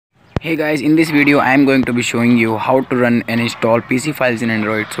Hey guys, in this video I am going to be showing you how to run and install PC files in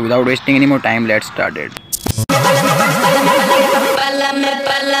Android. So without wasting any more time, let's start it.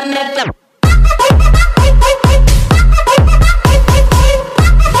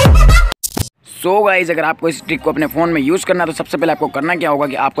 So guys, अगर आपको इस trick को अपने phone में use करना है तो सबसे पहले आपको करना क्या होगा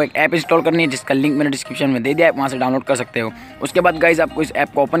कि आपको एक ऐप इंस्टॉल करनी है जिसका लिंक मैंने डिस्क्रिप्शन में दे दिया है, वहाँ से डाउनलोड कर सकते हो। उसके बाद गाइस आपको इस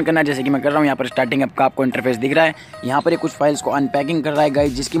ऐप को ओपन करना है, जैसे कि मैं कर रहा हूँ। यहाँ पर स्टार्टिंग ऐप का आपको इंटरफेस दिख रहा है। यहाँ पर ये कुछ फाइल्स को अनपैकिंग कर रहा है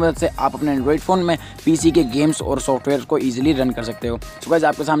गाइस, जिसकी मदद से आप अपने एंड्रॉइड फ़ोन में पीसी के गेम्स और सॉफ्टवेयर को ईजिली रन कर सकते हो। सो गाइस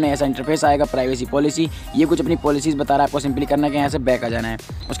आपके सामने ऐसा इंटरफेस आएगा, प्राइवेसी पॉलिसी, ये कुछ अपनी पॉलिसीज़ बता रहा है। आपको सिंपली करना क्या है, यहाँ से बैक आ जाना है।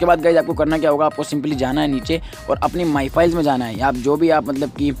 उसके बाद गाइस आपको करना क्या होगा, आपको सिंपली जाना है नीचे और अपनी माई फाइल्स में जाना है। आप जो भी आप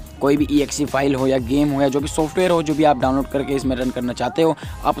मतलब कि कोई भी EXE फाइल हो या गेम हो या जो भी सॉफ्टवेयर हो, जो भी आप डाउनलोड करके इसमें रन करना चाहते हो,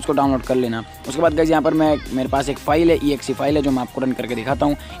 आप उसको डाउनलोड कर लेना। उसके बाद गाइस यहाँ पर मेरे पास एक फाइल है, EXE फाइल है, जो मैं आपको रन करके दिखाता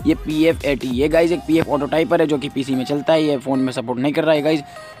हूँ। ये PF80, ये गाइस एक PF ऑटो टाइपर है जो कि PC में चलता है, ये फ़ोन में सपोर्ट नहीं कर रहा है गाइस।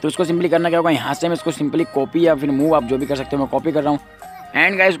 तो उसको सिंपली करना क्या होगा, यहाँ से मैं इसको सिंपली कॉपी या फिर मूव, आप जो भी कर सकते हो, मैं कॉपी कर रहा हूँ।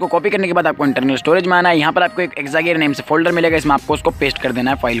 एंड गाइस को कॉपी करने के बाद आपको इंटरनल स्टोरेज में आना है। यहाँ पर आपको एक एक्सागेर नेम से फोल्डर मिलेगा, इसमें आपको उसको पेस्ट कर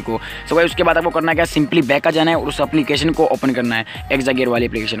देना है फाइल को। सो गाइस उसके बाद आपको करना क्या, सिंपली बैक आ जाना है और उस एप्लीकेशन को ओपन करना है, एक्सागेर वाली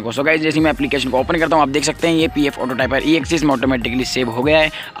एप्लीकेशन को। सो गाइस जैसे मैं एप्लीकेशन को ओपन करता हूँ, आप देख सकते हैं ये PF ऑटो टाइपर EXE में ऑटोमेटिकली सेव हो गया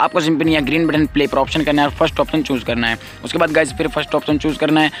है। आपको सिंपली यहाँ ग्रीन बटन प्ले पर ऑप्शन करना है और फर्स्ट ऑप्शन चूज करना है। उसके बाद गाइस फिर फर्स्ट ऑप्शन चूज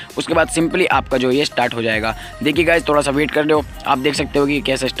करना है। उसके बाद सिंपली आपका जो ये स्टार्ट हो जाएगा। देखिए गाइस थोड़ा सा वेट कर लो, आप देख सकते हो कि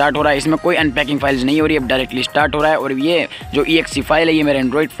कैसे स्टार्ट हो रहा है। इसमें कोई अनपैकिंग फाइल्स नहीं हो रही है, अब डायरेक्टली स्टार्ट हो रहा है। और ये जो EXE फाइल है ये मेरे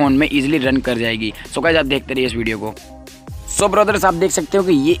एंड्रॉइड फोन में इजीली रन कर जाएगी। सो गाइस आप देखते रहिए इस वीडियो को। सो ब्रदर्स आप देख सकते हो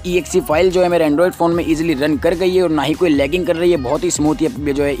कि ये EXE फाइल जो है मेरे एंड्रॉइड फ़ोन में इजीली रन कर गई है और ना ही कोई लैगिंग कर रही है, बहुत ही स्मूथ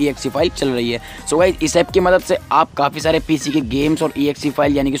ये जो है EXE फाइल चल रही है। सो गाइस इस ऐप की मदद से आप काफ़ी सारे PC के गेम्स और EXE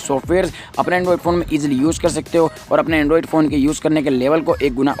फाइल यानी कि सॉफ्टवेयर अपने एंड्रॉइड फ़ोन में इजीली यूज़ कर सकते हो और अपने एंड्रॉइड फ़ोन के यूज़ करने के लेवल को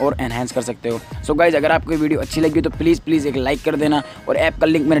एक गुना और एनहांस कर सकते हो। सो गाइस अगर आपको वीडियो अच्छी लगी तो प्लीज़ एक लाइक कर देना और ऐप का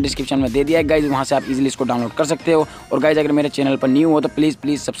लिंक मैंने डिस्क्रिप्शन में दे दिया है गाइस, वहाँ से आप इजीली इसको डाउनलोड कर सकते हो। और गाइस अगर मेरे चैनल पर न्यू हो तो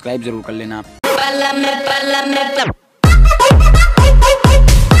प्लीज़ सब्सक्राइब जरूर कर लेना।